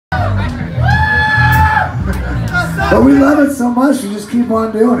love it so much, we just keep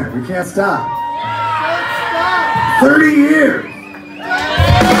on doing it. We can't stop. 30 years.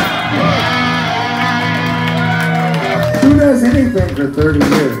 Who does anything for 30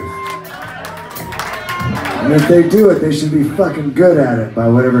 years? And if they do it, they should be fucking good at it by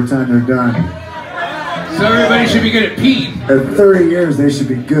whatever time they're done. So everybody should be good at peeing. At 30 years, they should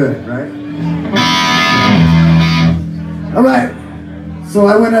be good, right? All right. So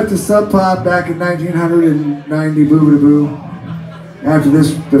I went up to Sub Pop back in 1990, boo-boo-boo. After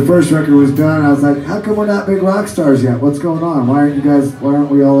the first record was done, I was like, how come we're not big rock stars yet? What's going on? Why aren't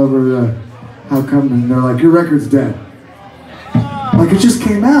we all over the, how come? And they're like, your record's dead. Like, it just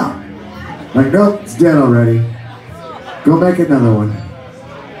came out. Like, nope, it's dead already. Go make another one.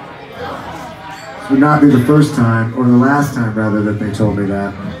 This would not be the first time, or the last time rather, that they told me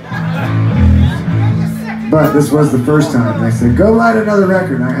that. But this was the first time. They said, go write another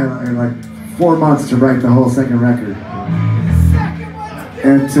record. I had like 4 months to write the whole second record.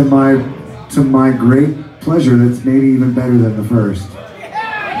 And to my great pleasure, that's maybe even better than the first.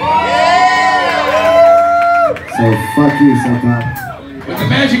 So fuck you, Sub Pop. When the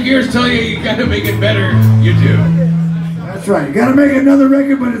magic ears tell you you gotta make it better, you do. That's right. You gotta make another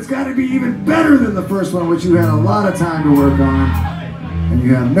record, but it's gotta be even better than the first one, which you had a lot of time to work on. And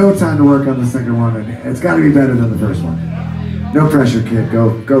you have no time to work on the second one, and it's got to be better than the first one. No pressure, kid.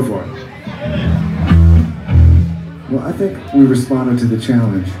 Go for it. Well, I think we responded to the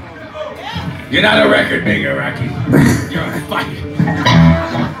challenge. You're not a record maker, Rocky. You're a fight.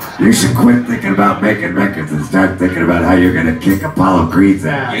 You should quit thinking about making records and start thinking about how you're gonna kick Apollo Creed's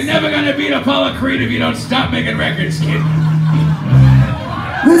ass. You're never gonna beat Apollo Creed if you don't stop making records, kid.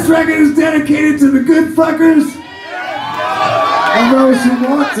 This record is dedicated to the good fuckers. And those who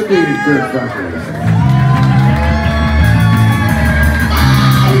want to be good fuckers.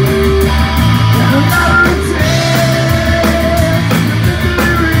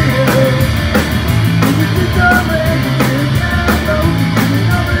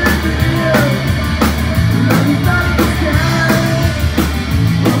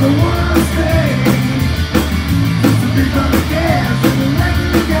 The